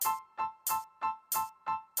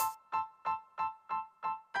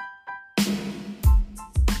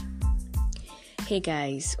Hey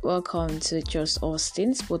guys, welcome to Just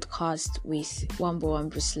Austin's podcast with Wambo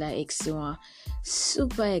and Priscilla Exuma.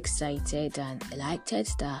 Super excited and delighted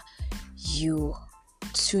that you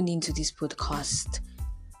tune into this podcast.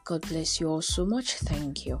 God bless you all so much.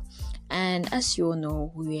 Thank you. And as you all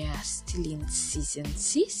know, we are still in season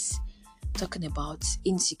 6, talking about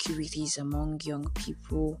insecurities among young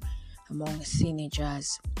people, among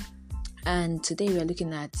teenagers. And today we are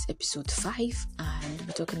looking at episode 5, and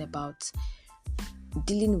we're talking about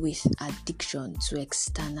dealing with addiction to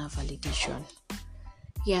external validation.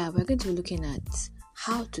 We're going to be looking at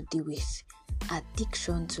how to deal with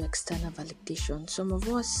addiction to external validation. Some of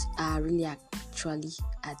us are really actually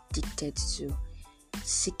addicted to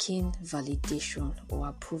seeking validation or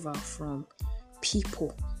approval from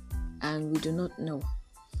people, and we do not know.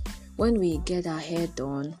 When we get our hair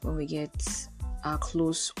done, when we get our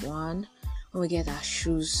clothes worn, when we get our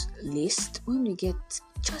shoes laced, when we get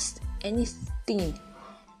just anything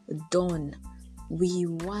done, we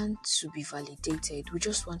want to be validated. We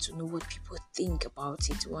just want to know what people think about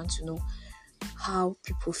it. We want to know how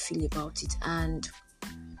people feel about it. And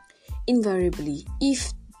invariably,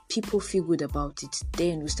 if people feel good about it,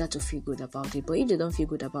 then we start to feel good about it. But if they don't feel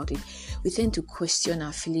good about it, we tend to question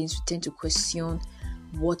our feelings. We tend to question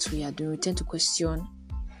what we are doing. We tend to question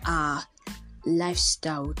our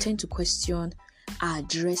lifestyle. We tend to question our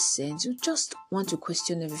dress sense. We just want to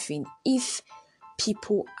question everything if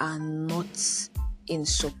people are not in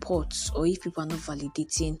support or if people are not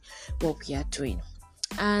validating what we are doing.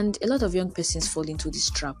 And a lot of young persons fall into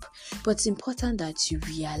this trap. But it's important that you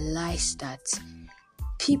realize that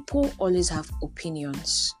people always have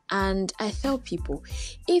opinions. And I tell people,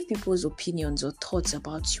 if people's opinions or thoughts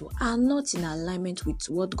about you are not in alignment with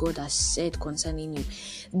what God has said concerning you,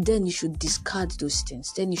 then you should discard those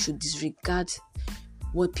things. Then you should disregard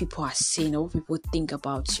what people are saying or what people think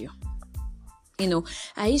about you.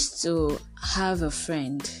 I used to have a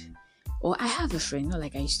friend, or I have a friend, not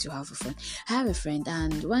like I used to have a friend. I have a friend,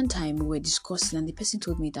 and one time we were discussing, and the person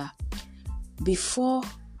told me that before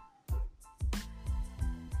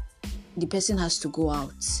the person has to go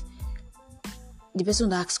out, the person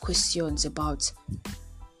would ask questions about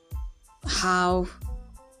how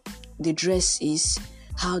the dress is,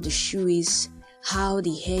 how the shoe is, how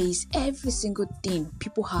the hair is, every single thing.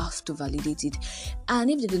 People have to validate it. And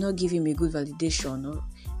if they do not give him a good validation,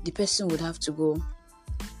 the person would have to go,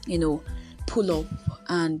 pull up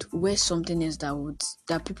and wear something else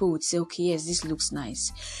that people would say, okay, yes, this looks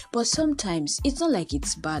nice. But sometimes it's not like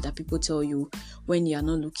it's bad that people tell you when you are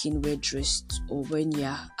not looking well dressed or when you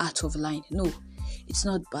are out of line. No, it's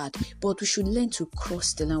not bad. But we should learn to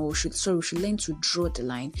cross the line. We should learn to draw the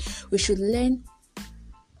line. We should learn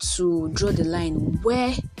to draw the line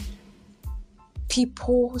where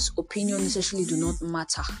people's opinion necessarily do not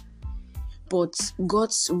matter, but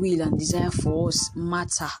God's will and desire for us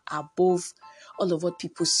matter above all of what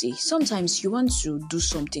people say. Sometimes you want to do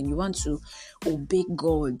something, you want to obey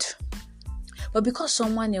God, but because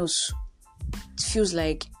someone else feels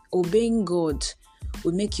like obeying God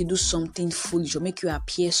will make you do something foolish or make you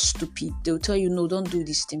appear stupid, they'll tell you, no, don't do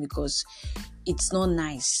this thing because it's not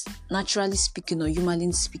nice. Naturally speaking or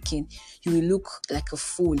humanly speaking, you will look like a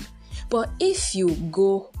fool. But if you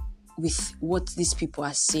go with what these people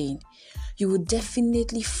are saying, you will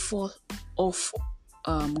definitely fall off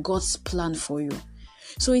God's plan for you.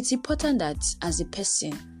 So it's important that as a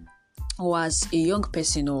person, or as a young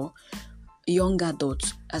person or young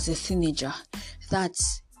adult, as a teenager, that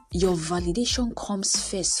your validation comes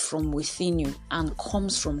first from within you and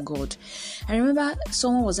comes from God. I remember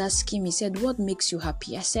someone was asking me, said, what makes you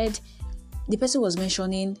happy? I said, the person was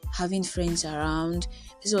mentioning having friends around.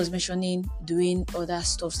 The person was mentioning doing other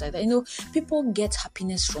stuff like that. People get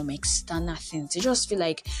happiness from external things. They just feel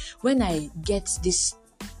like, when I get this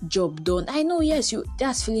job done, I know, yes,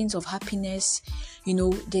 there's feelings of happiness.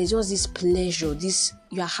 There's just this pleasure,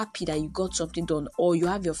 you are happy that you got something done, or you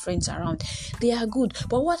have your friends around. They are good.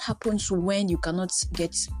 But what happens when you cannot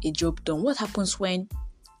get a job done? What happens when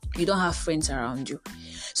you don't have friends around you?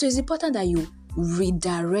 So it's important that you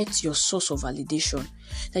redirect your source of validation,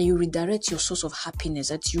 that you redirect your source of happiness,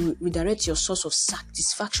 that you redirect your source of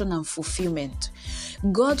satisfaction and fulfillment.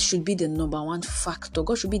 God should be the number one factor.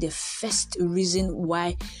 God should be the first reason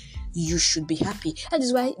why you should be happy. That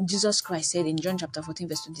is why Jesus Christ said in John chapter 14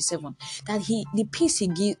 verse 27 that the peace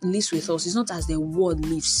he lives with us is not as the world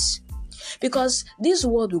lives, because this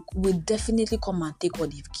world will definitely come and take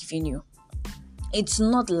what they've given you. It's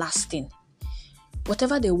not lasting.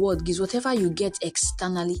 Whatever the world gives, whatever you get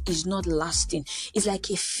externally is not lasting. It's like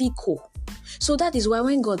a fickle. So that is why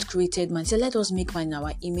when God created man, he said, let us make man in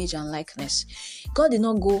our image and likeness. God did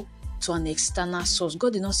not go to an external source.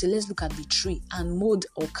 God did not say, let's look at the tree and mold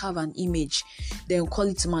or carve an image, then call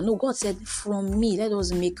it man. No, God said, from me, let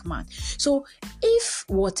us make man. So if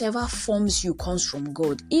whatever forms you comes from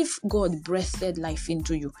God, if God breathed life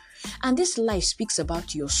into you, and this life speaks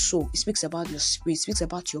about your soul, it speaks about your spirit, it speaks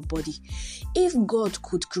about your body. If God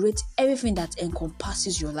could create everything that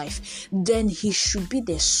encompasses your life, then He should be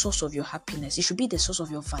the source of your happiness. He should be the source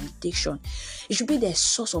of your validation. It should be the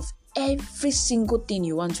source of every single thing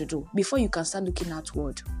you want to do before you can start looking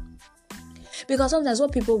outward. Because sometimes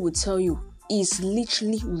what people will tell you is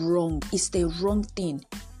literally wrong. It's the wrong thing.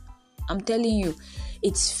 I'm telling you,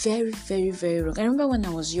 it's very, very, very wrong. I remember when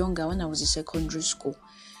I was younger, when I was in secondary school,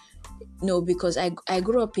 because I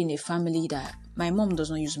grew up in a family that my mom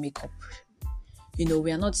does not use makeup.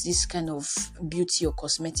 We are not this kind of beauty or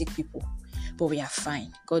cosmetic people, but we are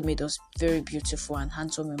fine. God made us very beautiful and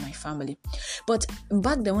handsome in my family. But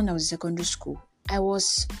back then when I was in secondary school, I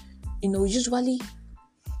was, usually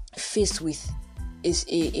faced with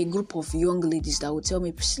a group of young ladies that would tell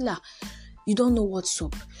me, Priscilla, you don't know what's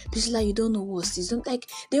up. Priscilla, you don't know what's this.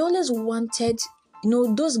 They always wanted,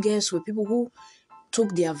 those girls were people who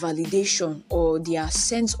took their validation or their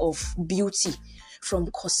sense of beauty from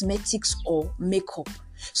cosmetics or makeup.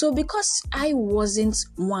 So because I wasn't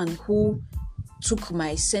one who took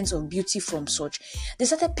my sense of beauty from such, they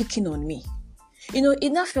started picking on me.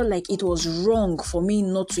 It now felt like it was wrong for me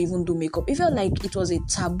not to even do makeup. It felt like it was a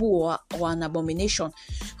taboo or an abomination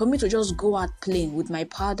for me to just go out plain with my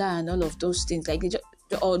powder and all of those things,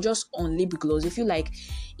 or just on lip gloss. I feel like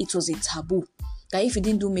it was a taboo. That if you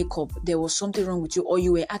didn't do makeup, there was something wrong with you, or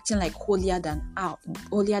you were acting like holier than thou.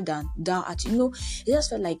 It just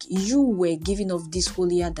felt like you were giving off this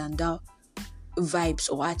holier than thou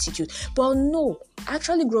vibes or attitude. But no, I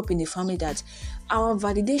actually grew up in a family that our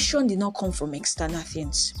validation did not come from external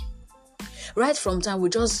things. Right from time, we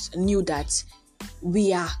just knew that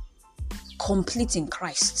we are complete in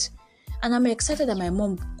Christ. And I'm excited that my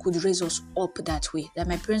mom could raise us up that way, that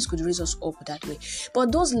my parents could raise us up that way.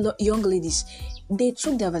 But those young ladies, they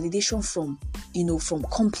took their validation from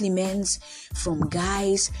compliments, from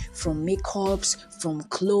guys, from makeups, from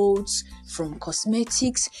clothes, from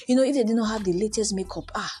cosmetics. If they did not have the latest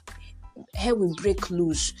makeup, hair will break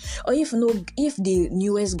loose. Or if the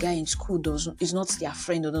newest guy in school is not their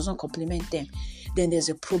friend or does not compliment them, then there's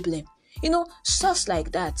a problem. Stuff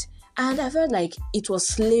like that. And I felt like it was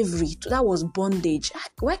slavery. That was bondage.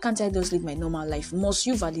 Why can't I just live my normal life? Must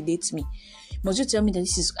you validate me? Must you tell me that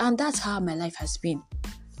this is... And that's how my life has been.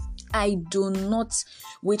 I do not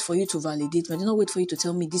wait for you to validate me. I do not wait for you to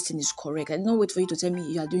tell me this thing is correct. I do not wait for you to tell me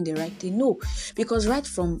you are doing the right thing. No. Because right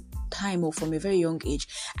from time or from a very young age,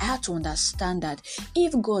 I had to understand that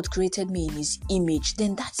if God created me in His image,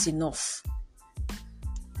 then that's enough.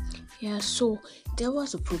 Yeah, so there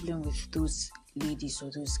was a problem with those ladies or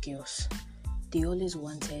those girls. They always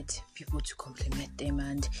wanted people to compliment them,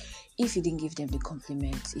 and if you didn't give them the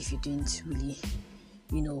compliment, if you didn't really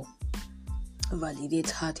validate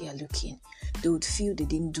how they are looking, they would feel they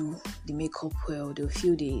didn't do the makeup well. They would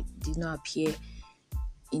feel they did not appear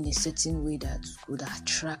in a certain way that would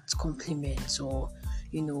attract compliments or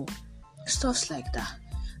stuff like that.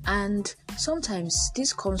 And sometimes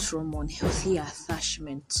this comes from unhealthy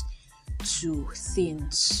attachment to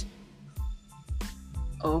things,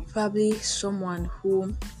 or probably someone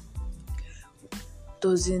who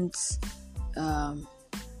doesn't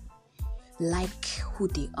like who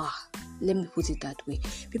they are. Let me put it that way.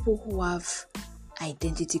 People who have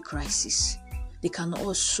identity crisis, they can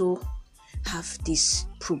also have this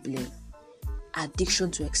problem,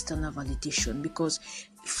 addiction to external validation, because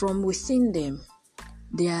from within them,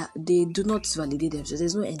 they do not validate themselves.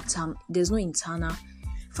 There's no internal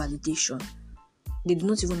validation. They do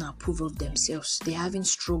not even approve of themselves. They're having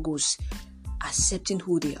struggles accepting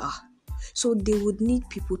who they are. So they would need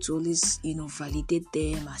people to always, validate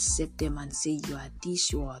them, accept them, and say you are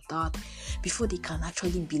this, you are that, before they can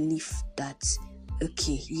actually believe that,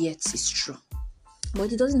 okay, yes, it's true.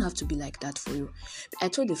 But it doesn't have to be like that for you. I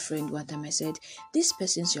told a friend one time, I said, these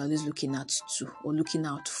persons you're always looking at to, or looking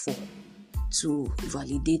out for, to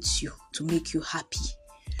validate you, to make you happy,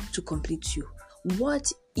 to complete you, what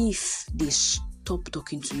if they stop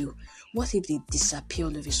talking to you? What if they disappear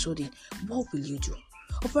all of a sudden? What will you do?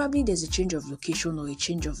 Or probably there's a change of location or a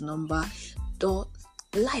change of number.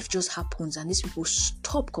 Life just happens and these people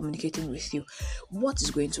stop communicating with you. What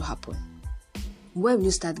is going to happen? Where will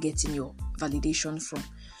you start getting your validation from?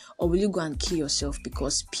 Or will you go and kill yourself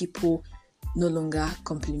because people no longer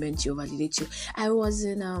compliment you or validate you? I was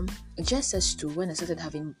in JSS2 when I started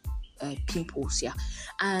having pimples, yeah.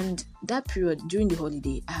 And that period during the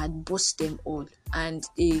holiday, I had burst them all, and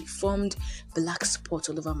they formed black spots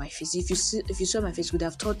all over my face. If you saw my face, you would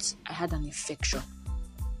have thought I had an infection.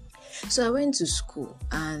 So I went to school,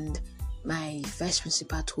 and my vice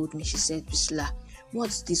principal told me, she said, Priscilla,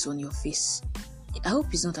 what's this on your face? I hope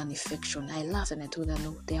it's not an infection. I laughed and I told her,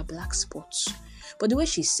 no, they are black spots. But the way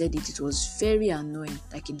she said it, it was very annoying,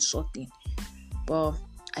 like insulting. But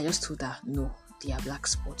I just told her, no, they are black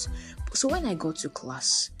spots. So when I got to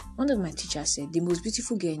class, one of my teachers said, the most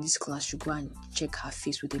beautiful girl in this class should go and check her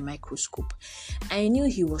face with a microscope. I knew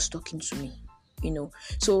he was talking to me,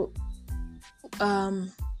 So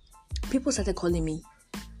people started calling me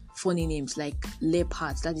funny names like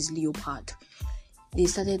leopard, that is leopard. They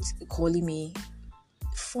started calling me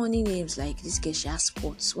funny names like, this girl, she has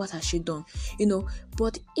spots, what has she done?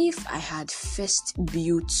 But if I had first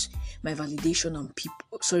built my validation on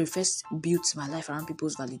people, first built my life around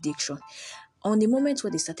people's validation, on the moment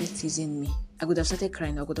where they started teasing me, I could have started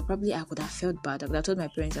crying. I could have felt bad. I could have told my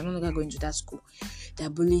parents, I'm no longer going to that school.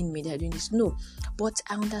 They're bullying me. They're doing this. No. But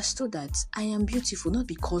I understood that I am beautiful, not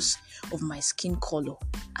because of my skin color.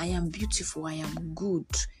 I am beautiful. I am good.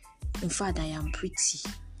 In fact, I am pretty.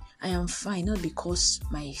 I am fine, not because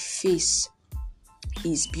my face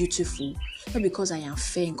is beautiful, not because I am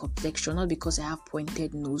fair in complexion, not because I have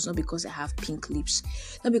pointed nose, not because I have pink lips,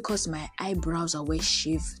 not because my eyebrows are well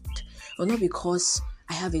shaved, or not because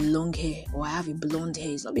I have a long hair or I have a blonde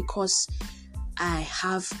hair. It's not because I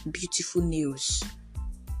have beautiful nails.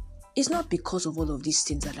 It's not because of all of these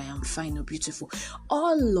things that I am fine or beautiful.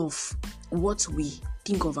 All of what we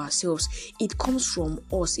think of ourselves, it comes from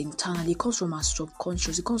us internally. It comes from our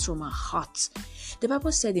subconscious. It comes from our heart. The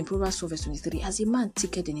Bible said in Proverbs 4 verse 23, as a man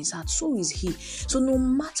thinketh in his heart, so is he. So no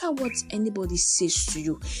matter what anybody says to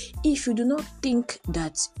you, if you do not think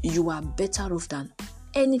that you are better off than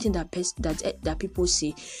anything that people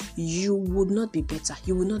say, you would not be better.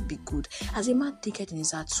 You will not be good. As a man thinketh in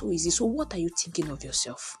his heart, so is he. So what are you thinking of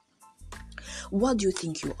yourself? What do you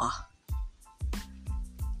think you are?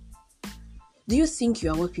 Do you think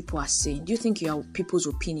you are what people are saying? Do you think you are people's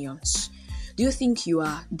opinions? Do you think you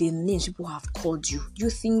are the names people have called you? Do you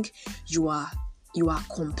think you are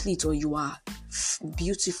complete, or you are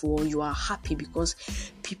beautiful, or you are happy because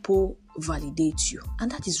people validate you?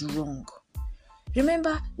 And that is wrong.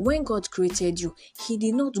 Remember, when God created you, He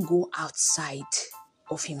did not go outside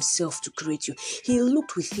of Himself to create you. He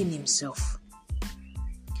looked within Himself.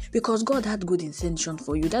 Because God had good intention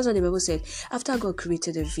for you. That's what the Bible said. After God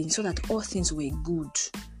created everything, so that all things were good,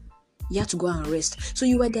 you had to go and rest. So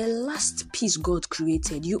you were the last piece God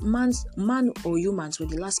created. Man or humans were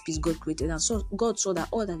the last piece God created. And so God saw that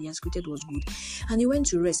all that He has created was good. And He went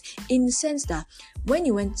to rest. In the sense that when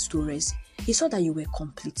He went to rest, He saw that you were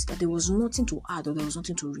complete, that there was nothing to add or there was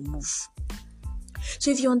nothing to remove.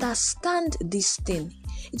 So if you understand this thing,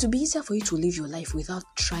 it will be easier for you to live your life without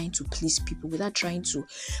trying to please people, without trying to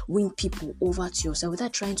win people over to yourself,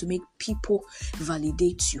 without trying to make people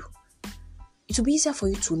validate you. It will be easier for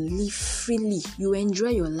you to live freely. You enjoy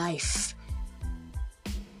your life.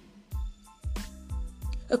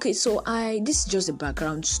 Okay, so this is just a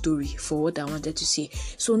background story for what I wanted to say.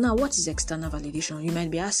 So now, what is external validation? You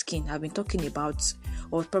might be asking. I've been talking about,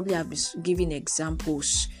 or probably I've been giving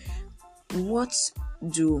examples. What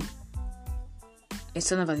do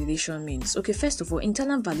external validation means? Okay, first of all,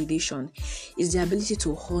 internal validation is the ability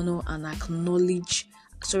to honor and acknowledge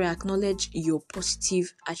your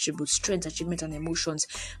positive attributes, strengths, achievements, and emotions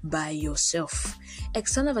by yourself.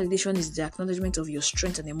 External validation is the acknowledgement of your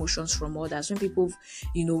strengths and emotions from others. When people,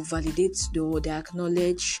 validate, they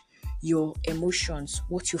acknowledge your emotions,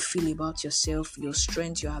 what you feel about yourself, your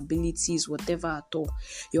strengths, your abilities, whatever at all,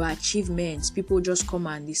 your achievements. People just come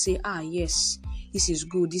and they say, yes, this is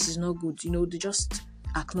good, this is not good. They just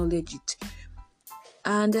acknowledge it.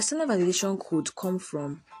 And external validation could come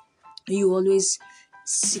from you always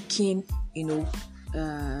seeking,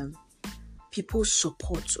 people's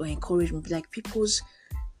support or encouragement, like people's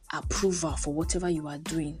approval for whatever you are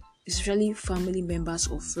doing, especially family members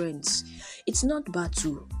or friends. It's not bad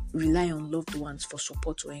to rely on loved ones for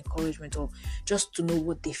support or encouragement, or just to know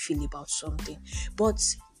what they feel about something. But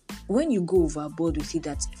when you go overboard with it,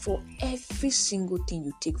 that for every single thing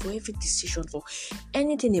you take, for every decision, for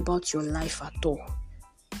anything about your life at all,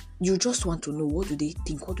 you just want to know, what do they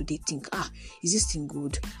think? What do they think? Is this thing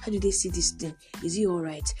good? How do they see this thing? Is it all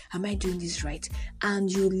right? Am I doing this right?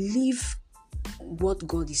 And you leave what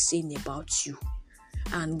God is saying about you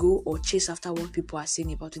and go or chase after what people are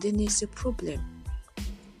saying about you, then there's a problem.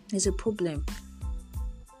 There's a problem.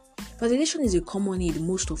 Validation is a common need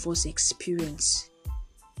most of us experience.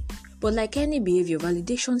 But like any behavior,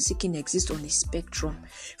 validation seeking exists on a spectrum,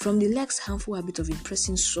 from the less harmful habit of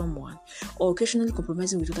impressing someone or occasionally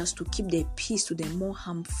compromising with others to keep their peace to the more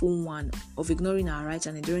harmful one of ignoring our rights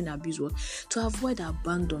and enduring abuse, to avoid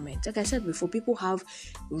abandonment. Like I said before, people have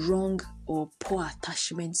wrong or poor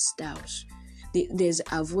attachment styles. There's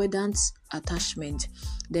avoidant attachment,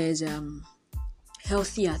 there's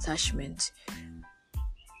healthy attachment,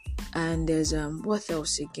 and there's what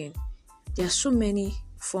else again? There are so many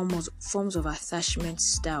forms of attachment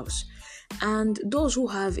styles, and those who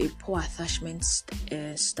have a poor attachment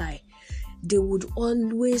style, they would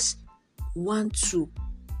always want to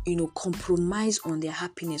compromise on their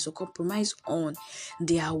happiness or compromise on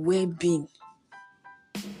their well-being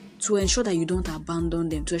to ensure that you don't abandon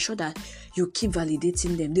them, to ensure that you keep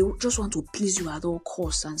validating them. They just want to please you at all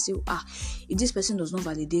costs and say, if this person does not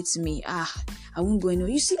validate me, I won't go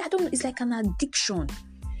anywhere. You see, it's like an addiction.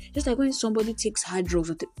 Just like when somebody takes hard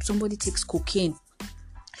drugs or somebody takes cocaine,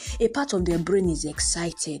 a part of their brain is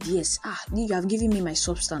excited. Yes, you have given me my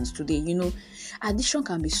substance today. Addiction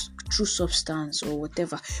can be through substance or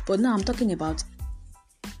whatever. But now I'm talking about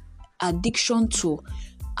addiction to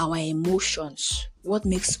our emotions. What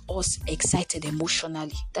makes us excited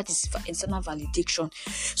emotionally? That is internal validation.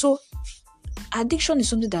 So addiction is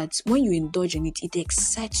something that when you indulge in it, it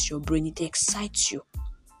excites your brain, it excites you.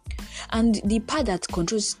 And the part that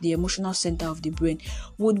controls the emotional center of the brain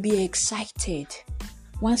would be excited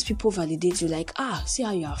once people validate you, like, see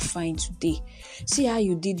how you are fine today, see how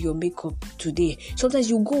you did your makeup today. Sometimes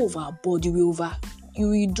you go overboard, you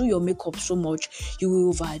will do your makeup so much, you will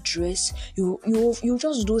overdress, you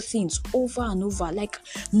just do things over and over, like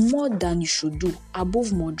more than you should do,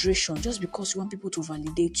 above moderation, just because you want people to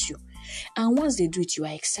validate you. And once they do it, you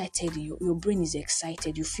are excited, your brain is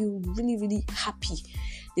excited, you feel really, really happy.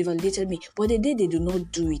 They validated me. But the day they do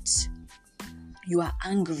not do it, you are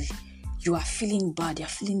angry, you are feeling bad, you are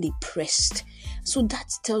feeling depressed. So that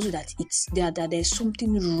tells you that that there's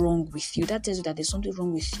something wrong with you. That tells you that there's something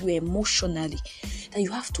wrong with you emotionally, that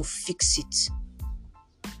you have to fix it.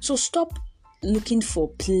 So stop looking for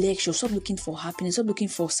pleasure, stop looking for happiness, stop looking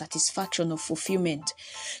for satisfaction or fulfillment.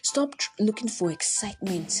 Stop looking for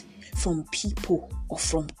excitement from people or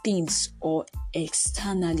from things or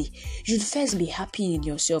externally. You should first be happy in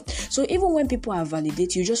yourself. So even when people are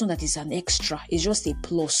validating you, just know that it's an extra, it's just a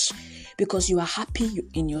plus, because you are happy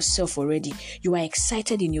in yourself already, you are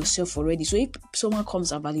excited in yourself already. So if someone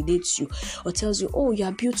comes and validates you or tells you, you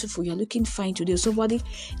are beautiful, you're looking fine today, somebody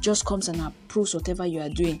just comes and approves whatever you are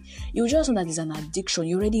doing, you just know that it's an addiction.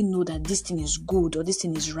 You already know that this thing is good or this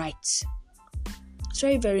thing is right. It's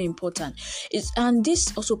very, very important. And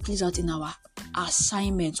this also plays out in our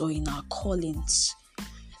assignments or in our callings.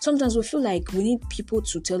 Sometimes we feel like we need people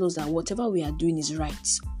to tell us that whatever we are doing is right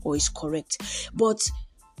or is correct. But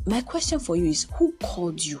my question for you is, who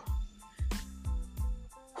called you?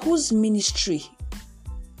 Whose ministry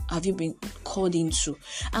have you been called into?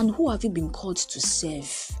 And who have you been called to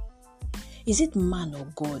serve? Is it man or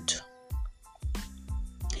God?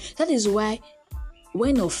 That is why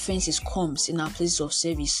when offenses comes in our places of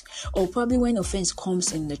service, or probably when offense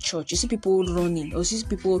comes in the church, you see people running, or you see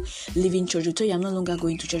people leaving church. You tell you, I'm no longer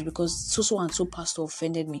going to church because so and so pastor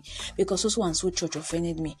offended me, because so and so church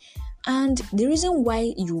offended me. And the reason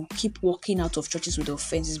why you keep walking out of churches with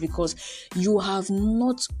offense is because you have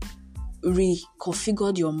not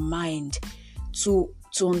reconfigured your mind to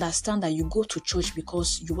understand that you go to church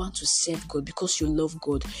because you want to serve God, because you love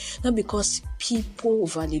God, not because people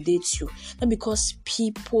validate you, not because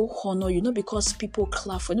people honor you, not because people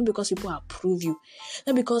clap for you, not because people approve you,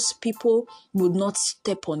 not because people would not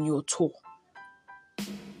step on your toe.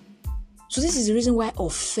 So this is the reason why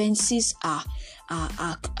offenses are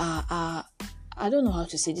I don't know how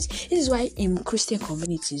to say this. This is why in Christian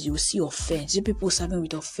communities you will see offense, you see people serving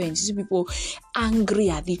with offense, you see people angry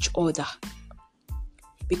at each other,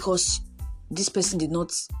 because this person did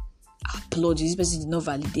not applaud you, this person did not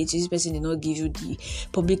validate you, this person did not give you the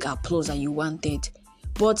public applause that you wanted.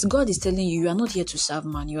 But God is telling you, you are not here to serve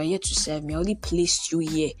man, you are here to serve me. I only placed you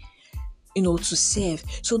here, to serve.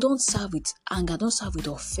 So don't serve with anger, don't serve with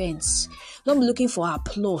offense. Don't be looking for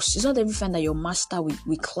applause. It's not every time that your master will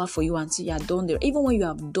clap for you and say you are done there. Even when you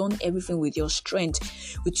have done everything with your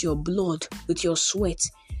strength, with your blood, with your sweat,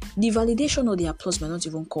 the validation or the applause may not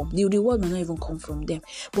even come. The reward may not even come from them.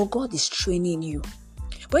 But God is training you.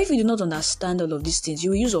 But if you do not understand all of these things,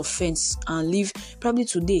 you will use offense and leave. Probably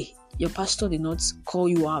today, your pastor did not call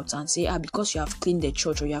you out and say, because you have cleaned the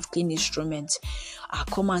church or you have cleaned instruments,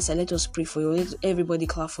 come and say, let us pray for you, let everybody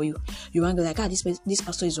clap for you. You want to be like, this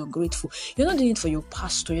pastor is ungrateful. You're not doing it for your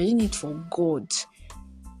pastor, you're doing it for God.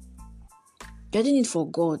 You're doing it for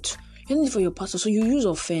God. You don't need it for your pastor. So you use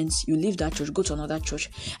offense, you leave that church, go to another church.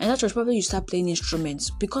 And that church, probably you start playing instruments.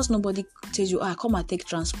 Because nobody tells you, come and take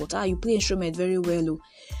transport. You play instrument very well.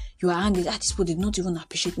 You are angry. These people did not even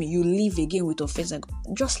appreciate me. You leave again with offense.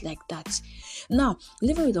 Just like that. Now,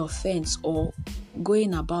 living with offense or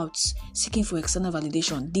going about seeking for external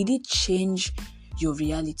validation, did it change your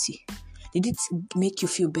reality? Did it make you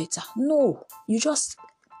feel better? No. You just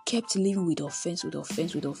kept living with offense. And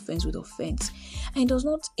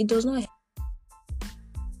it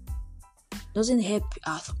doesn't help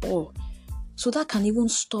at all. So that can even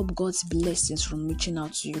stop God's blessings from reaching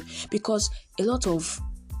out to you, because a lot of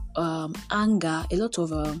anger, a lot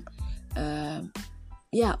of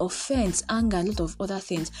offense, anger, a lot of other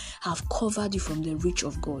things have covered you from the reach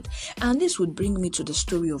of God. And this would bring me to the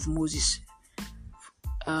story of Moses.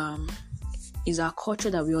 Is our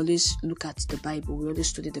culture that we always look at the Bible, we always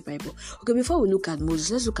study the Bible. Okay, before we look at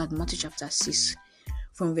Moses, let's look at Matthew chapter 6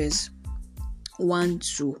 from verse 1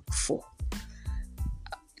 to 4.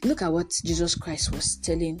 Look at what Jesus Christ was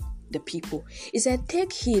telling the people. He said,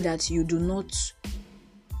 Take heed that ye do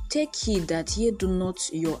not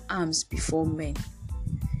your alms before men,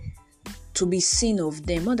 to be seen of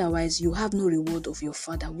them. Otherwise, you have no reward of your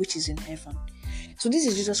Father which is in heaven. So this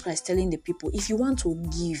is Jesus Christ telling the people, if you want to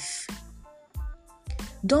give,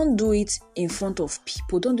 don't do it in front of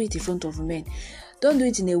people. Don't do it in front of men. Don't do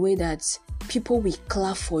it in a way that people will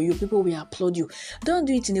clap for you, people will applaud you. Don't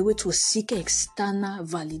do it in a way to seek external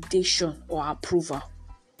validation or approval.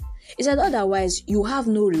 He said, otherwise, you have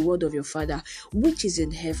no reward of your Father, which is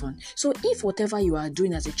in heaven. So if whatever you are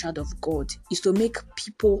doing as a child of God is to make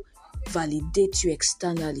people validate you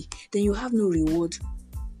externally, then you have no reward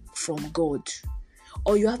from God,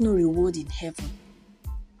 or you have no reward in heaven.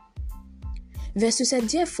 Verse 2 said,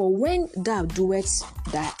 therefore, when thou doest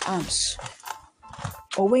thy alms,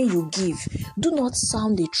 or when you give, do not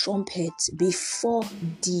sound a trumpet before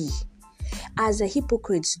thee, as the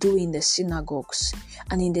hypocrites do in the synagogues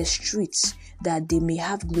and in the streets, that they may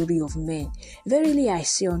have glory of men. Verily I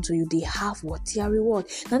say unto you, they have what? Their reward.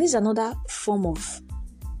 Now this is another form of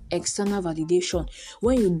external validation,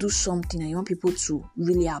 when you do something and you want people to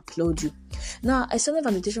really applaud you. Now, external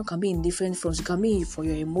validation can be in different forms. It can be for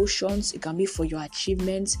your emotions, it can be for your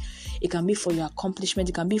achievements, it can be for your accomplishment,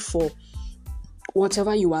 it can be for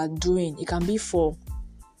whatever you are doing, it can be for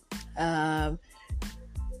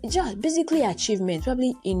just basically achievement.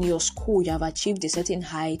 Probably in your school you have achieved a certain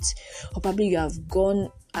height, or probably you have gone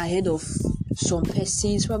ahead of some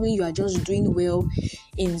persons. Probably you are just doing well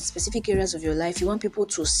in specific areas of your life. You want people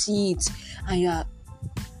to see it, and you are,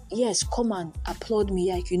 yes, come and applaud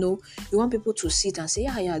me, you want people to see it and say,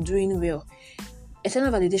 you are doing well.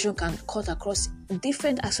 External validation can cut across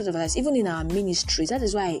different aspects of our lives, even in our ministries. That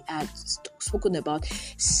is why I had spoken about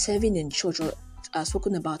serving in church, or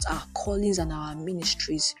spoken about our callings and our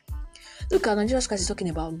ministries. Look at Jesus Christ is talking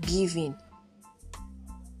about giving.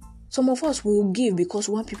 Some of us will give because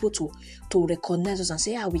we want people to recognize us and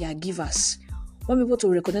say, we are givers. We want people to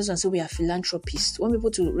recognize us and say we are philanthropists. We want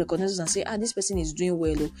people to recognize us and say, this person is doing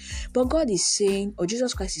well. But God is saying, or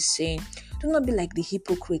Jesus Christ is saying, do not be like the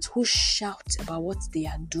hypocrites who shout about what they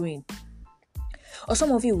are doing. Or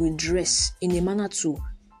some of you will dress in a manner to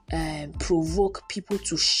provoke people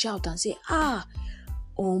to shout and say,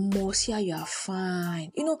 Mosia, you are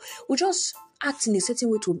fine. We just act in a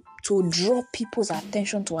certain way to draw people's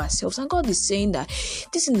attention to ourselves. And God is saying that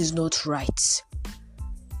this thing is not right.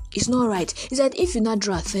 It's not right. He said, if you not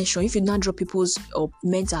draw attention, if you not draw people's or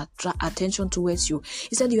men's attention towards you,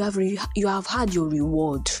 he said you have had your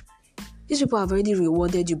reward. These people have already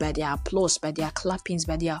rewarded you by their applause, by their clappings,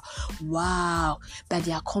 by their wow, by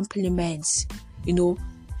their compliments,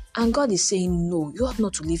 And God is saying, no, you ought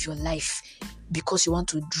not to live your life because you want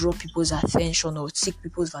to draw people's attention or seek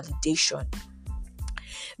people's validation.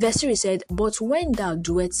 Verse 3 said, but when thou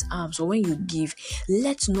doest alms, or when you give,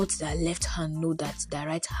 let not thy left hand know that thy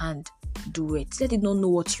right hand doeth. Let it not know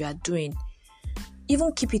what you are doing.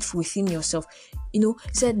 Even keep it within yourself. He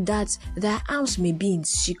said that thy alms may be in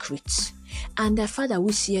secret, and thy Father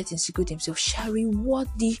which seeth in secret himself shall reward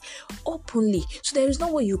thee openly. So there is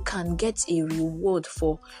no way you can get a reward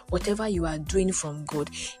for whatever you are doing from God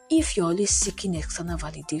if you're always seeking external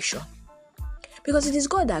validation. Because it is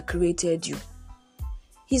God that created you.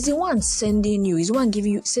 He's the one sending you. He's the one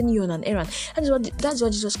sending you on an errand. That's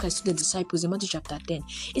what Jesus Christ told the disciples in Matthew chapter 10.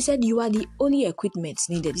 He said, you are the only equipment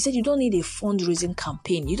needed. He said, you don't need a fundraising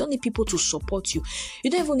campaign. You don't need people to support you.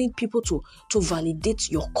 You don't even need people to validate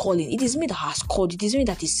your calling. It is me that has called. It is me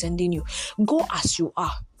that is sending you. Go as you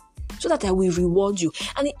are, so that I will reward you.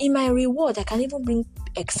 And in my reward, I can even bring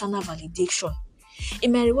external validation.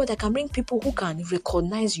 In my reward, I can bring people who can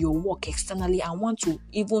recognize your work externally and want to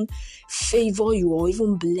even favor you or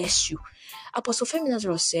even bless you. Apostle Femi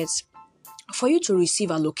Lazarus says, for you to receive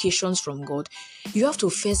allocations from God, you have to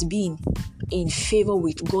first be in favor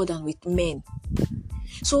with God and with men.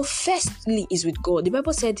 So firstly is with God. The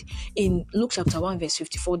Bible said in Luke chapter 1 verse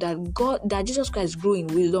 54 that Jesus Christ grew in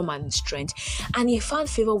wisdom and strength, and he found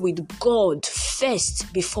favor with God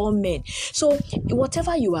first before men. So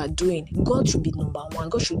whatever you are doing, God should be number one.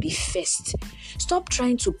 God should be first. Stop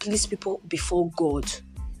trying to please people before God,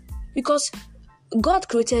 because God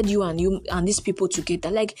created you and these people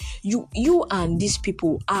together. Like you and these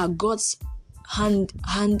people are God's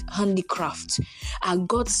handicraft, are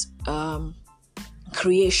God's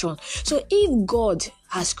creation. So if God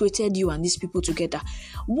has created you and these people together,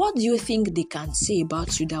 what do you think they can say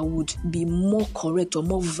about you that would be more correct or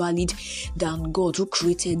more valid than God who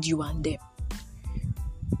created you and them?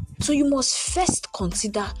 So you must first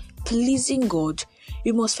consider pleasing God.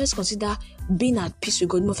 You must first consider being at peace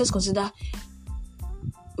with God. You must first consider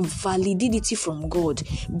validity from God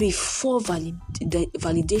before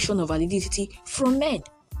validation or validity from men.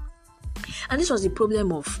 And this was the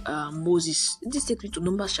problem of Moses. This takes me to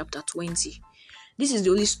Numbers chapter 20. This is the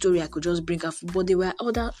only story I could just bring up, but there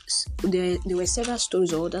were several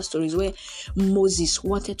stories or other stories where Moses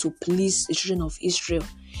wanted to please the children of Israel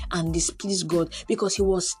and displease God because he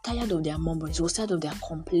was tired of their murmurings, he was tired of their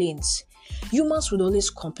complaints. Humans would always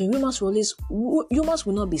complain. Humans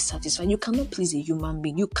will not be satisfied. You cannot please a human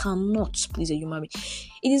being. You cannot please a human being.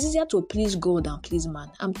 It is easier to please God than please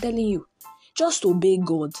man. I'm telling you. Just obey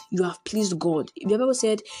God. You have pleased God. The Bible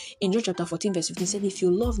said in John chapter 14 verse 15, said, if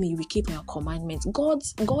you love me, you will keep my commandments.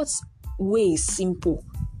 God's way is simple.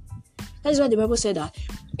 That is why the Bible said that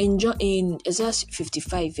in Isaiah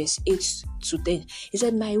 55 verse 8 to 10, he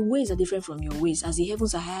said, my ways are different from your ways. As the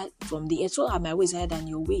heavens are higher from the earth, so are my ways higher than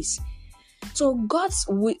your ways. So God's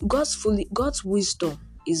wisdom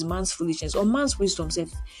is man's foolishness, or man's wisdom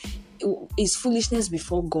is foolishness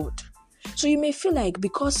before God. So you may feel like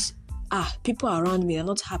because people around me are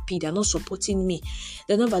not happy, they're not supporting me,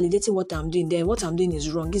 they're not validating what I'm doing, then what I'm doing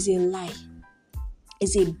is wrong. It's a lie.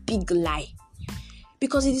 It's a big lie.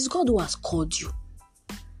 Because it is God who has called you.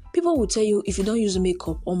 People will tell you, if you don't use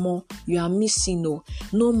makeup or more, you are missing.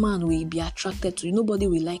 No man will be attracted to you. Nobody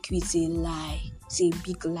will like you. It's a lie. It's a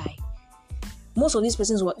big lie. Most of these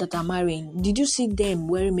persons that are marrying, did you see them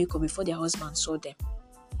wearing makeup before their husband saw them?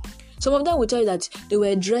 Some of them will tell you that they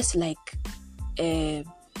were dressed like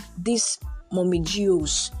these mommy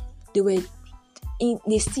geos.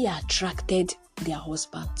 They still attracted their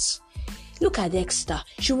husbands. Look at Esther.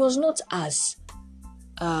 She was not as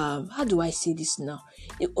how do I say this now?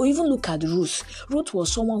 Or even look at Ruth. Ruth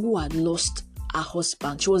was someone who had lost her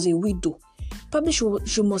husband. She was a widow. Probably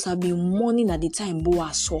she must have been mourning at the time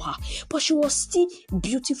Boaz saw her. But she was still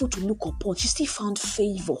beautiful to look upon. She still found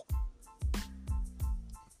favor.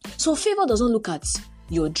 So favor doesn't look at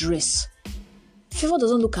your dress. Favor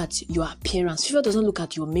doesn't look at your appearance. Favor doesn't look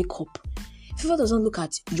at your makeup. Favor doesn't look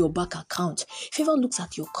at your bank account. Favor looks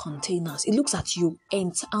at your containers. It looks at you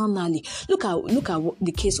internally. Look at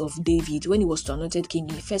the case of David when he was anointed king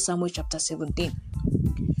in 1 Samuel chapter 17.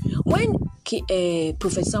 When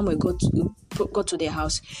Prophet Samuel got to their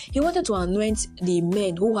house, he wanted to anoint the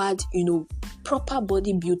men who had proper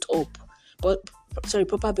body built up.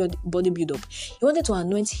 Proper body build up. He wanted to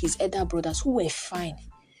anoint his elder brothers who were fine.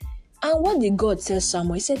 And what did God tell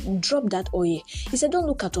Samuel? He said, drop that oil. He said, don't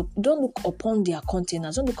look upon their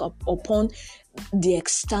containers. Don't look upon the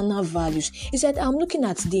external values. He said, I'm looking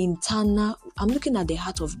at the internal. I'm looking at the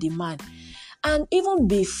heart of the man. And even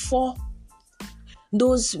before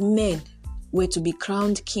those men were to be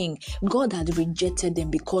crowned king, God had rejected them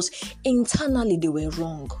because internally they were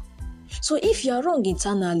wrong. So if you are wrong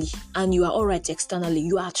internally and you are all right externally,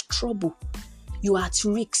 you are at trouble. You are at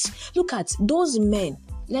risks. Look at those men.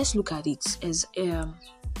 Let's look at it as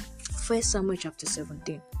 1 Samuel chapter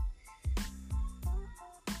 17.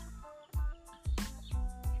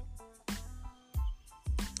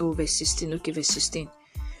 Verse 16. Okay, verse 16.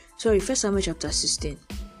 1 Samuel chapter 16.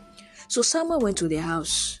 So Samuel went to their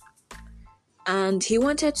house and he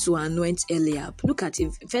wanted to anoint Eliab. Look at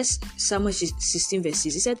it. 1 Samuel 16 verse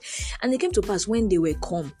 6. He said, and it came to pass when they were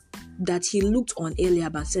come that he looked on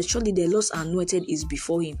Eliab and said, surely the Lord's anointed is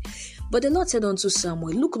before him. But the Lord said unto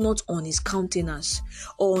Samuel, look not on his countenance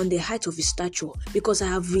or on the height of his stature, because I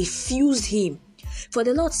have refused him. For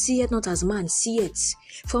the Lord seeth not as man seeth,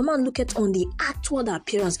 for man looketh on the outward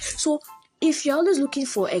appearance. So if you're always looking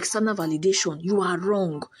for external validation, you are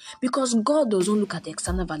wrong, because God doesn't look at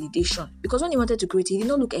external validation. Because when he wanted to create, he did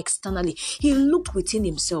not look externally. He looked within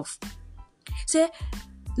himself. Say,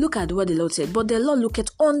 look at what the Lord said. But the Lord looketh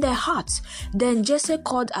on their hearts. Then Jesse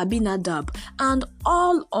called Abinadab, and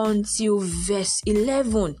all until verse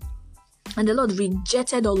 11. And the Lord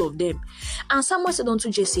rejected all of them. And Samuel said unto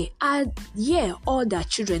Jesse, Hear all their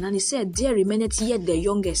children. And he said, There remaineth yet the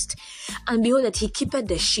youngest. And behold, that he keepeth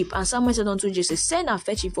the sheep. And Samuel said unto Jesse, Send and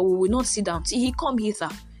fetch him, for we will not sit down till he come hither.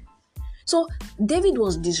 So David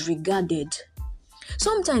was disregarded.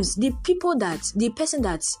 Sometimes the person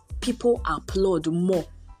that people applaud more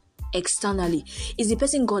externally is the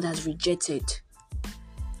person God has rejected.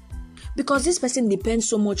 Because this person depends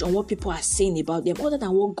so much on what people are saying about them other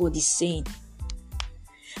than what God is saying.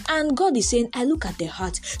 And God is saying, I look at the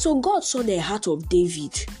heart. So God saw the heart of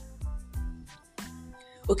David.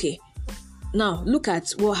 Okay, now look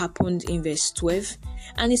at what happened in verse 12.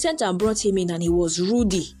 And he sent and brought him in, and he was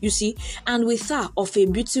ruddy, you see, and with her of a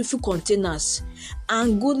beautiful countenance,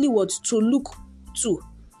 and goodly was to look to.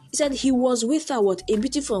 He said he was with her what a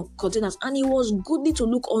beautiful countenance, and he was goodly to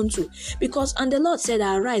look unto. And the Lord said,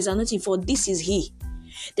 Arise, anoint him, for this is he.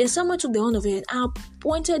 Then Samuel took the horn of it and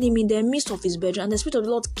appointed him in the midst of his brethren, and the Spirit of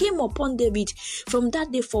the Lord came upon David from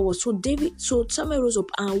that day forward. So Samuel rose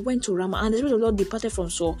up and went to Ramah, and the Spirit of the Lord departed from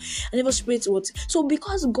Saul, and evil spirit was. So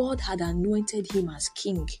because God had anointed him as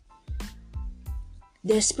king,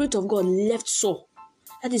 the Spirit of God left Saul.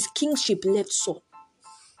 That is, kingship left Saul.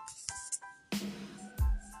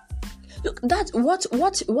 Look, that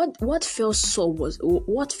what fell Saul was,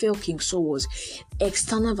 what fell King Saul was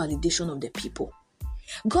external validation of the people.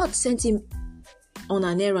 God sent him on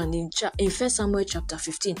an errand in 1 Samuel chapter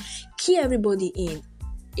 15. Key everybody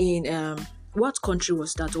in what country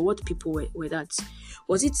was that, or what people were that?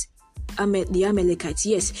 Was it the Amalekites?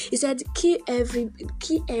 Yes. He said, kill every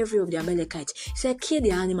of the Amalekites. He said, kill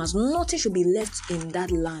the animals. Nothing should be left in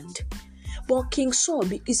that land. But King Saul,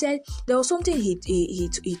 he said there was something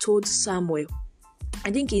he told Samuel.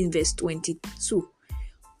 I think in verse 22.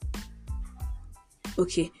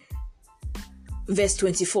 Okay. Verse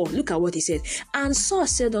 24. Look at what he said. And Saul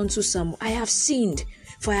said unto Samuel, I have sinned,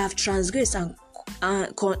 for I have transgressed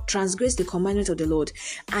transgressed the commandment of the Lord,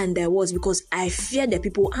 and there was, because I feared the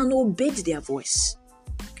people and obeyed their voice.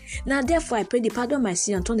 Now therefore I pray thee, pardon my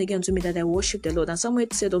sin, and turn again unto me, that I worship the Lord. And Samuel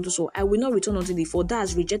said unto Saul, I will not return unto thee, for thou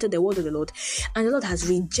hast rejected the word of the Lord, and the Lord has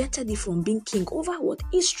rejected thee from being king over what?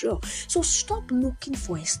 Israel. So stop looking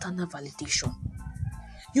for external validation.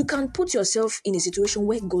 You can put yourself in a situation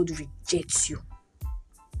where God rejects you.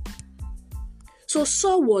 So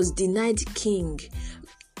Saul was denied king.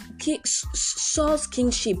 Saul's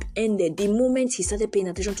kingship ended the moment he started paying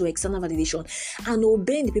attention to external validation and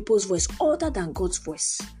obeying the people's voice other than God's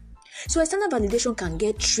voice. So external validation can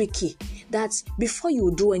get tricky, that before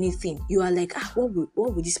you do anything, you are like, what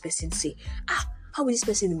will this person say? How will this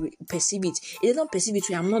person perceive it? If they don't perceive it,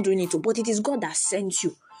 I'm not doing it, but it is God that sent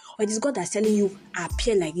you, or it is God that's telling you,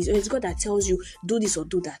 appear like this, or it's God that tells you, do this or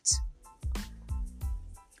do that.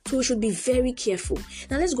 So we should be very careful.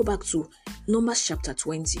 Now let's go back to Numbers chapter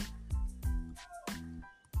 20,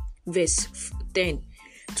 verse 10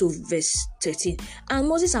 to verse 13. And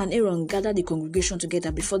Moses and Aaron gathered the congregation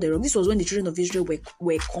together before the rock. This was when the children of Israel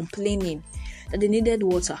were complaining that they needed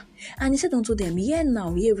water. And he said unto them, Hear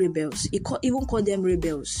now, ye rebels. He even called them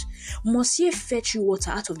rebels. Must ye fetch you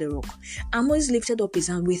water out of the rock? And Moses lifted up his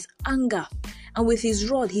hand with anger, and with his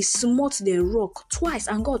rod he smote the rock twice,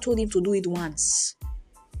 and God told him to do it once.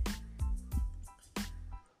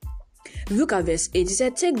 Look at verse 8. He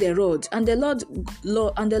said, Take the rod. And the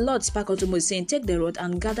Lord spake unto Moses, saying, Take the rod,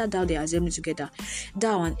 and gather thou the assembly together,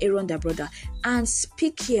 thou and Aaron thy brother, and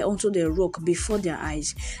speak here unto the rock before their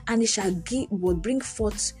eyes, and he shall bring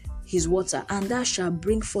forth his water, and thou shalt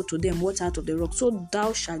bring forth to them water out of the rock. So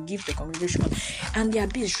thou shalt give the congregation and their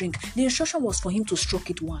beasts drink. The instruction was for him to stroke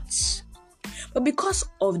it once. But because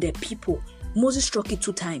of the people, Moses struck it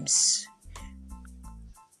 2 times.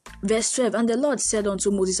 Verse 12, and the Lord said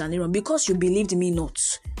unto Moses and Aaron, Because you believed me not,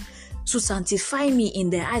 to sanctify me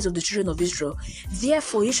in the eyes of the children of Israel,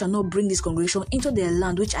 therefore ye shall not bring this congregation into the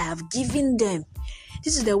land which I have given them.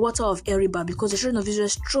 This is the water of Meribah, because the children of Israel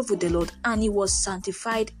strove with the Lord, and he was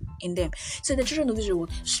sanctified in them. So the children of Israel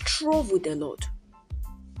strove with the Lord.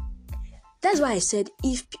 That's why I said,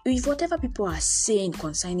 if whatever people are saying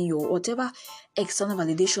concerning you, or whatever external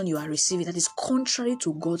validation you are receiving that is contrary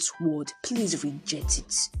to God's word, please reject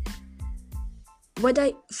it.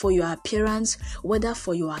 Whether for your appearance, whether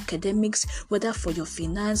for your academics, whether for your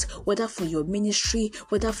finance, whether for your ministry,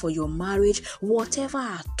 whether for your marriage, whatever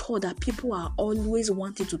at all that people are always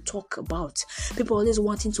wanting to talk about. People always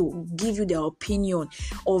wanting to give you their opinion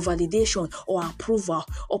or validation or approval,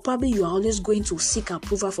 or probably you are always going to seek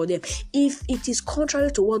approval for them. If it is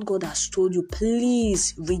contrary to what God has told you,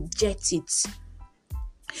 please reject it.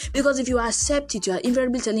 Because if you accept it, you are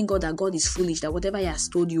invariably telling God that God is foolish, that whatever He has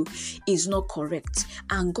told you is not correct,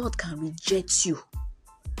 and God can reject you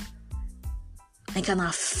and can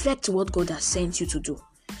affect what God has sent you to do.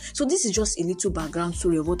 So this is just a little background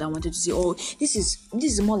story of what I wanted to say. Oh, this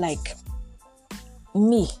is more like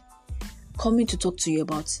me coming to talk to you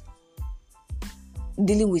about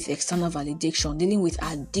dealing with external validation, dealing with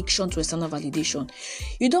addiction to external validation.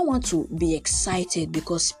 You don't want to be excited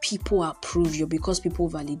because people approve you, because people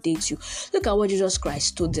validate you. Look at what Jesus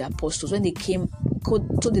Christ told the apostles when they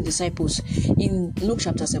told the disciples in Luke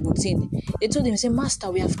chapter 17. They told him, say, Master,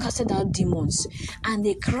 we have casted out demons. And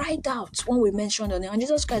they cried out when we mentioned on it. And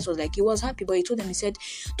Jesus Christ was like, he was happy, but he told them, he said,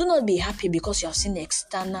 do not be happy because you have seen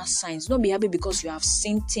external signs. Don't be happy because you have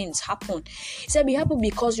seen things happen. He said, be happy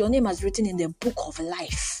because your name is written in the book of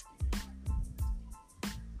life.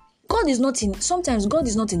 Sometimes God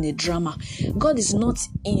is not in the drama. God is not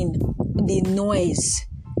in the noise.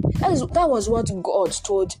 That was what God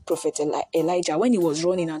told Prophet Elijah when he was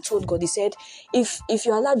running and told God, he said, if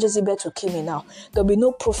you allow Jezebel to kill me now, there'll be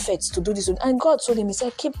no prophets to do this. And God told him, he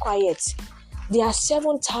said, keep quiet. There are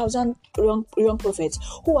 7,000 young prophets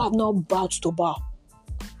who have not bowed to Baal.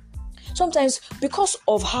 Sometimes because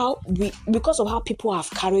of how people have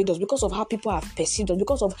carried us, because of how people have perceived us,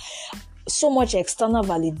 because of so much external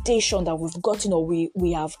validation that we've gotten, or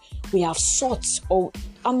we have sought, or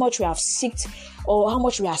how much we have sought, or how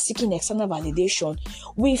much we are seeking external validation,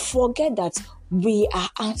 we forget that we are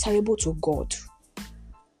answerable to God.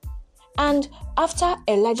 And after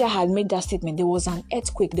Elijah had made that statement, there was an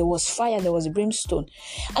earthquake, there was fire, there was brimstone.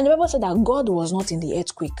 And the Bible said that God was not in the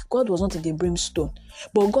earthquake, God was not in the brimstone,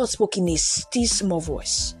 but God spoke in a still small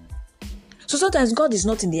voice. So sometimes God is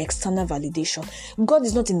not in the external validation. God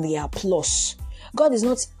is not in the applause. God is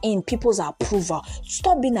not in people's approval.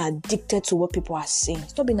 Stop being addicted to what people are saying.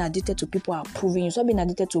 Stop being addicted to people approving you. Stop being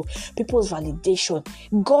addicted to people's validation.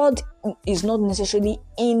 God is not necessarily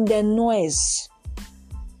in the noise.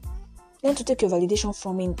 Learn to take your validation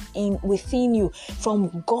from within you,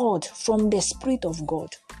 from God, from the Spirit of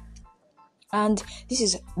God. And this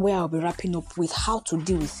is where I'll be wrapping up with how to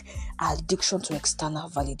deal with addiction to external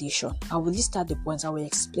validation. I will list out the points, I will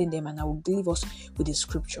explain them, and I will leave us with the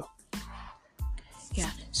scripture.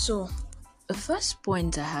 Yeah, so the first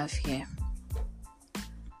point I have here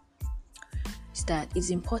is that it's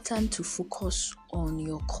important to focus on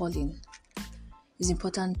your calling. It's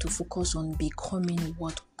important to focus on becoming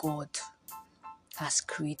what God has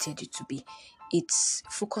created you to be. It's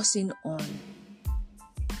focusing on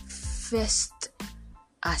first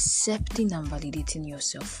accepting and validating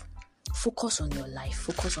yourself. Focus on your life.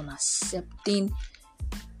 Focus on accepting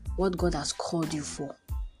what God has called you for.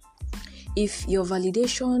 If your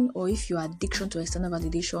validation or if your addiction to external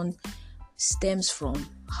validation stems from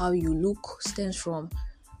how you look, stems from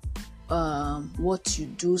what you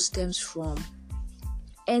do, stems from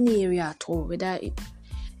any area at all, whether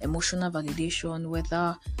emotional validation,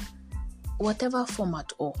 whether whatever form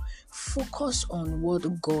at all, focus on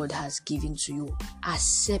what God has given to you.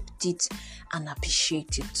 Accept it and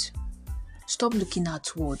appreciate it. Stop looking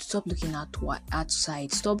outward. Stop looking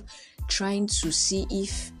outside. Stop trying to see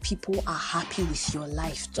if people are happy with your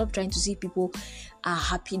life. Stop trying to see if people are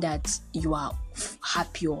happy that you are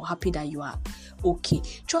happy or happy that you are okay.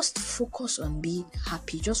 Just focus on being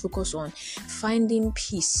happy. Just focus on finding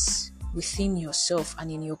peace within yourself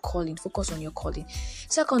and in your calling. Focus on your calling.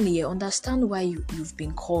 Secondly, understand why you've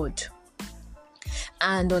been called,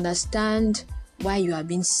 and understand why you are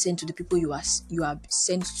being sent to the people you are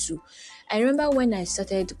sent to. I remember when I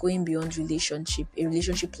started going beyond a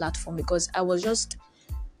relationship platform, because I was just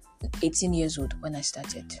 18 years old when I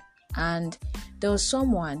started, and there was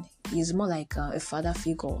someone, he's more like a father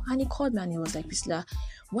figure, and he called me and he was like, Priscilla,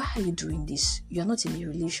 why are you doing this? You're not in a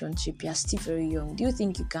relationship, you're still very young. Do you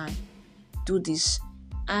think you can do this?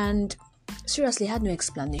 And seriously, I had no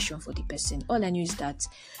explanation for the person. All I knew is that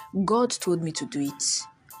God told me to do it,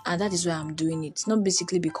 and that is why I'm doing it. Not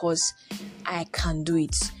basically because I can do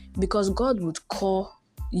it, because God would call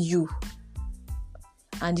you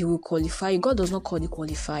and He will qualify you. God does not call the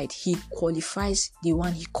qualified, He qualifies the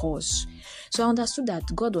one He calls. So I understood that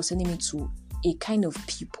God was sending me to a kind of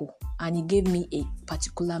people, and He gave me a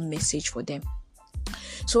particular message for them.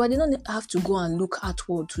 So I did not have to go and look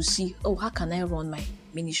outward to see, oh, how can I run my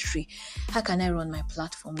ministry? How can I run my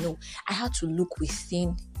platform? No, I had to look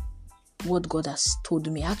within what God has told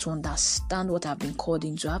me. I had to understand what I've been called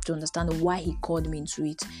into. I have to understand why He called me into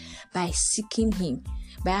it by seeking Him,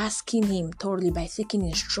 by asking Him thoroughly, by taking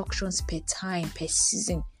instructions per time, per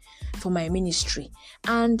season for my ministry.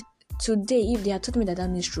 And today, if they had told me that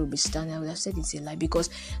ministry would be standing, I would have said it's a lie, because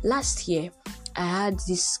last year I had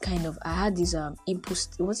this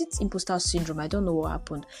imposter syndrome. I don't know what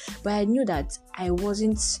happened, but I knew that I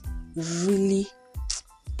wasn't really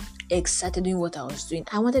excited doing what I was doing.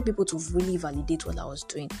 I wanted people to really validate what I was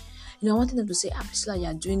doing. I wanted them to say, Priscilla,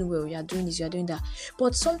 you're doing well, you're doing this, you're doing that.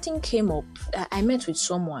 But something came up. I met with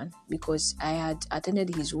someone because I had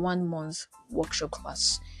attended his 1 month workshop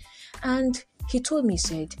class. And he told me,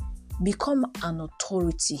 said, become an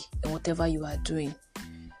authority in whatever you are doing.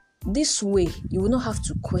 This way, you will not have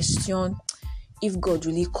to question if God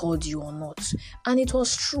really called you or not. And it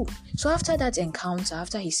was true. So after that encounter,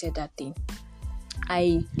 after he said that thing,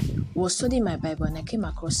 I was studying my Bible and I came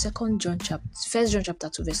across 1 John chapter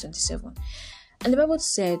 2 verse 27. And the Bible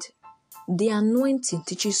said, the anointing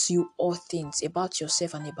teaches you all things about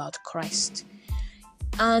yourself and about Christ.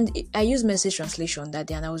 And I used Message translation that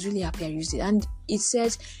day and I was really happy I used it. And it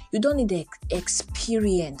says, you don't need the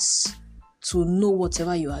experience to know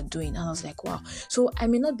whatever you are doing. And I was like, wow. So I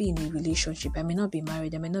may not be in a relationship, I may not be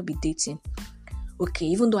married, I may not be dating. Okay,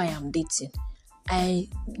 even though I am dating, I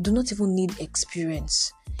do not even need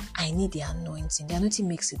experience. I need the anointing. The anointing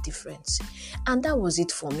makes a difference. And that was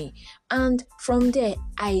it for me. And from there,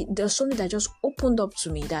 there's something that just opened up to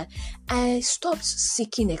me, that I stopped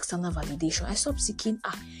seeking external validation. I stopped seeking,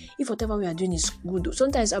 if whatever we are doing is good.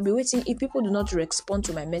 Sometimes I'll be waiting, if people do not respond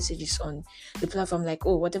to my messages on the platform, like,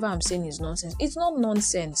 oh, whatever I'm saying is nonsense. It's not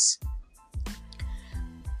nonsense.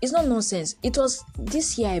 It's not nonsense. It was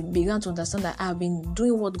this year I began to understand that I've been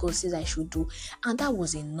doing what God says I should do, and that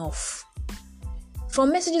was enough.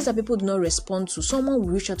 From messages that people do not respond to, someone will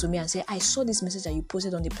reach out to me and say, I saw this message that you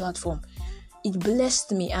posted on the platform. It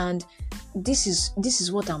blessed me, and this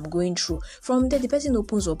is what I'm going through. From there, the person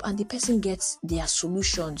opens up and the person gets their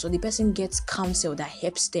solutions, or the person gets counsel that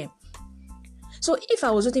helps them. So if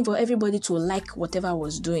I was waiting for everybody to like whatever I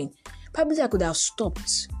was doing, probably I could have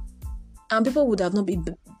stopped. And people would have not been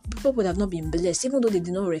blessed, even though they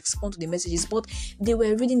did not respond to the messages, but they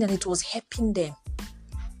were reading and it was helping them.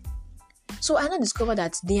 So I now discovered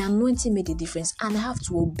that the anointing made a difference, and I have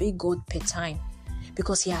to obey God per time,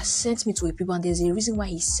 because He has sent me to a people, and there's a reason why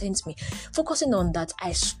He sent me. Focusing on that,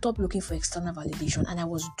 I stopped looking for external validation, and I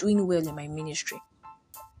was doing well in my ministry.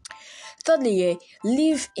 Thirdly,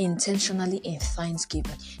 live intentionally in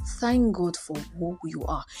thanksgiving. Thank God for who you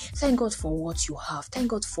are. Thank God for what you have. Thank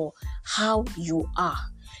God for how you are.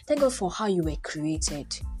 Thank God for how you were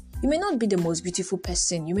created. You may not be the most beautiful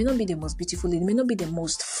person. You may not be the most beautiful lady. You may not be the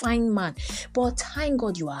most fine man. But thank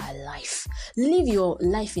God you are alive. Live your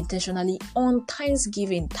life intentionally on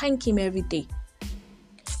Thanksgiving. Thank Him every day.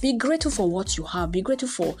 Be grateful for what you have. Be grateful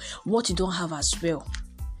for what you don't have as well.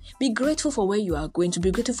 Be grateful for where you are going to.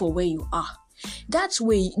 Be grateful for where you are. That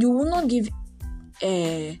way, you will not give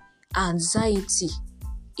anxiety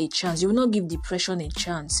a chance. You will not give depression a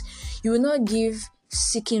chance. You will not give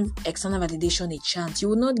seeking external validation a chance. You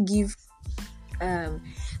will not give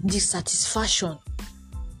dissatisfaction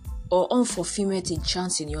or unfulfillment a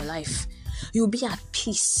chance in your life. You will be at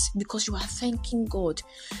peace because you are thanking God.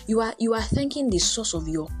 You are thanking the source of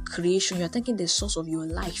your creation. You are thanking the source of your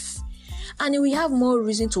life. And we have more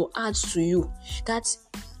reason to add to you that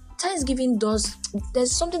Thanksgiving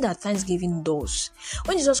there's something that Thanksgiving does.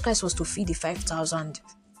 When Jesus Christ was to feed the 5,000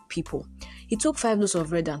 people, He took 5 loaves of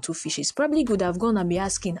bread and 2 fishes. Probably could have gone and be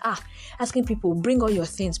asking people, bring all your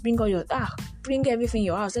things, bring everything in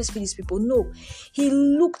your house, let's feed these people. No, He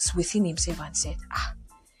looked within Himself and said,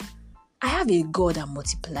 I have a God that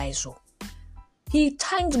multiplies. He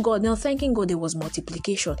thanked God. Now thanking God, there was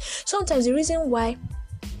multiplication. Sometimes the reason why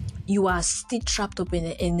you are still trapped up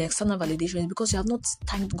in external validation is because you have not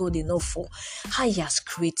thanked God enough for how He has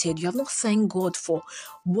created. You have not thanked God for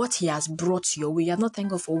what He has brought your way. You have not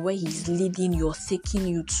thanked God for where He's leading you or taking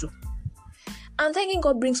you to. And thanking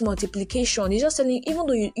God brings multiplication. It's just telling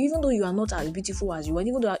you, even though you are not as beautiful as you want,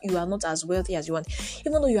 even though you are not as wealthy as you want,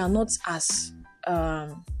 even though you are not as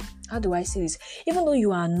how do I say this? Even though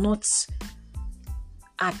you are not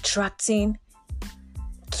attracting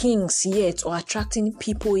kings yet or attracting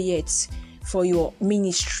people yet for your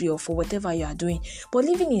ministry or for whatever you are doing, but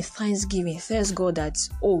living in thanksgiving tells God that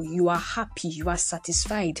you are happy, you are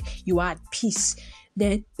satisfied, you are at peace,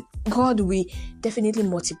 then God will definitely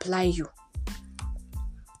multiply you.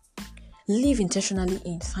 Live intentionally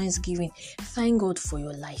in thanksgiving. Thank God for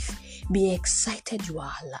your life. Be excited you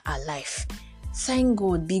are alive. Thank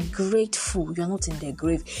God. Be grateful you are not in the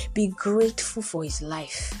grave. Be grateful for His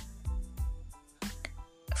life.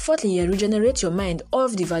 Fourthly, regenerate your mind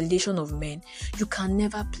of the validation of men. You can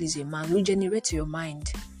never please a man. Regenerate your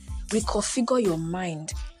mind. Reconfigure your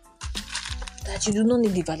mind that you do not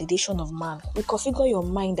need the validation of man. Reconfigure your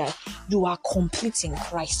mind that you are complete in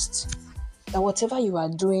Christ. That whatever you are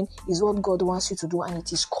doing is what God wants you to do, and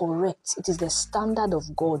it is correct. It is the standard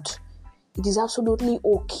of God. It is absolutely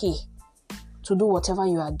okay to do whatever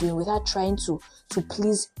you are doing without trying to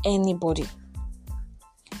please anybody.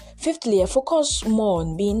 Fifthly, focus more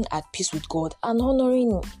on being at peace with God and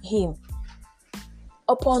honoring Him.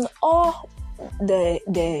 Upon all the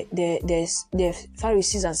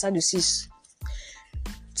Pharisees and Sadducees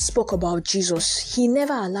spoke about Jesus, He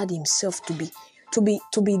never allowed Himself to be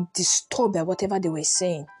disturbed by whatever they were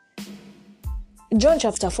saying. John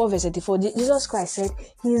chapter 4 verse 84, Jesus Christ said,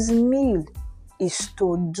 His meal is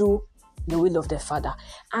to do the will of the Father,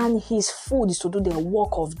 and His food is to do the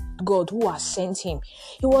work of God who has sent Him.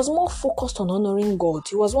 He was more focused on honoring God.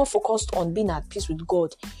 He was more focused on being at peace with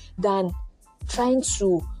God than trying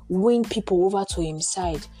to win people over to His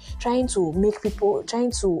side, trying to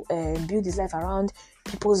build His life around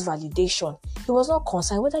people's validation. He was not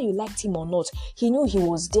concerned whether you liked Him or not. He knew He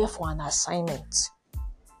was there for an assignment,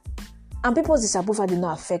 and people's disapproval did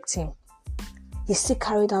not affect Him. He still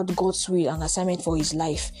carried out God's will and assignment for His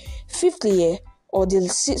life. Sixthly,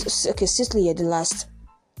 the last.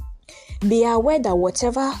 Be aware that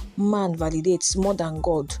whatever man validates more than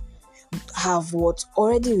God have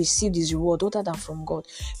already received his reward other than from God.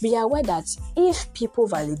 Be aware that if people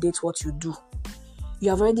validate what you do, you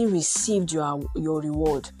have already received your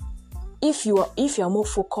reward. If you are more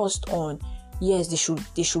focused on, yes,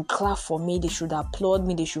 they should clap for me, they should applaud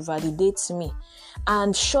me, they should validate me,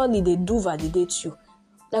 and surely they do validate you.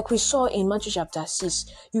 Like we saw in Matthew chapter 6,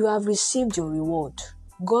 you have received your reward.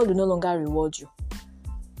 God will no longer reward you.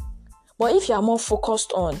 But if you are more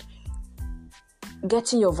focused on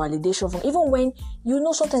getting your validation from, even when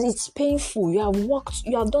sometimes it's painful, you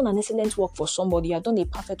have done an excellent work for somebody, you have done a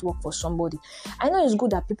perfect work for somebody. I know it's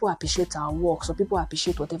good that people appreciate our work, so people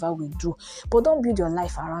appreciate whatever we do, but don't build your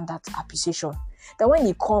life around that appreciation. That when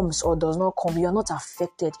it comes or does not come, you are not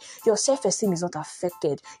affected. Your self-esteem is not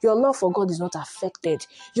affected. Your love for God is not affected.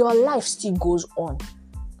 Your life still goes on.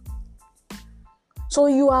 So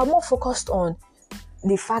you are more focused on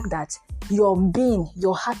the fact that your being,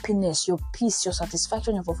 your happiness, your peace, your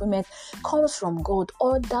satisfaction, your fulfillment comes from God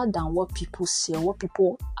other than what people say or what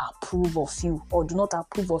people approve of you or do not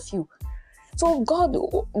approve of you. So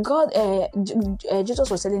Jesus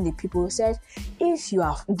was telling the people, he said, if you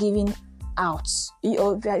are giving out,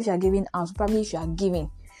 if you are giving out, probably if you are giving,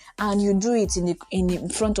 and you do it in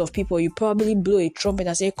front of people, you probably blow a trumpet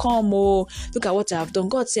and say, come, look at what I have done.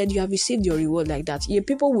 God said you have received your reward like that. Your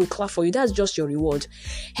people will clap for you. That's just your reward.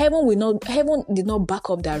 Heaven did not back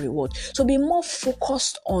up that reward. So be more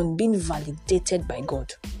focused on being validated by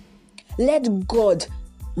God. Let God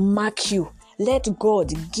mark you. Let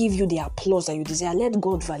God give you the applause that you desire. Let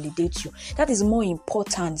God validate you. That is more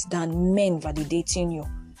important than men validating you.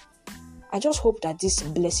 I just hope that this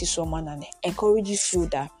blesses someone and encourages you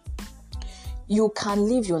that you can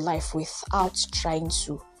live your life without trying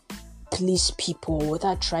to please people,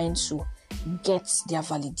 without trying to get their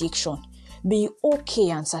validation. Be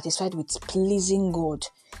okay and satisfied with pleasing God,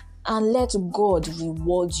 and let God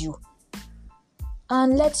reward you.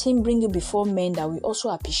 And let Him bring you before men that will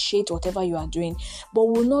also appreciate whatever you are doing, but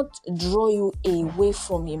will not draw you away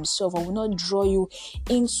from Himself, or will not draw you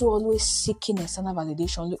into always seeking external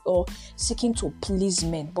validation or seeking to please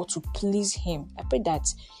men, but to please Him. I pray that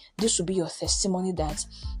this will be your testimony that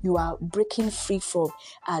you are breaking free from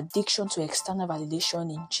addiction to external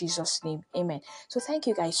validation in Jesus' name. Amen. So thank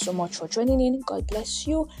you guys so much for joining in. God bless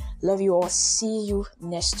you. Love you all. See you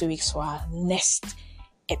next week for our next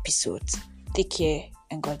episode. Take care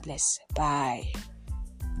and God bless. Bye.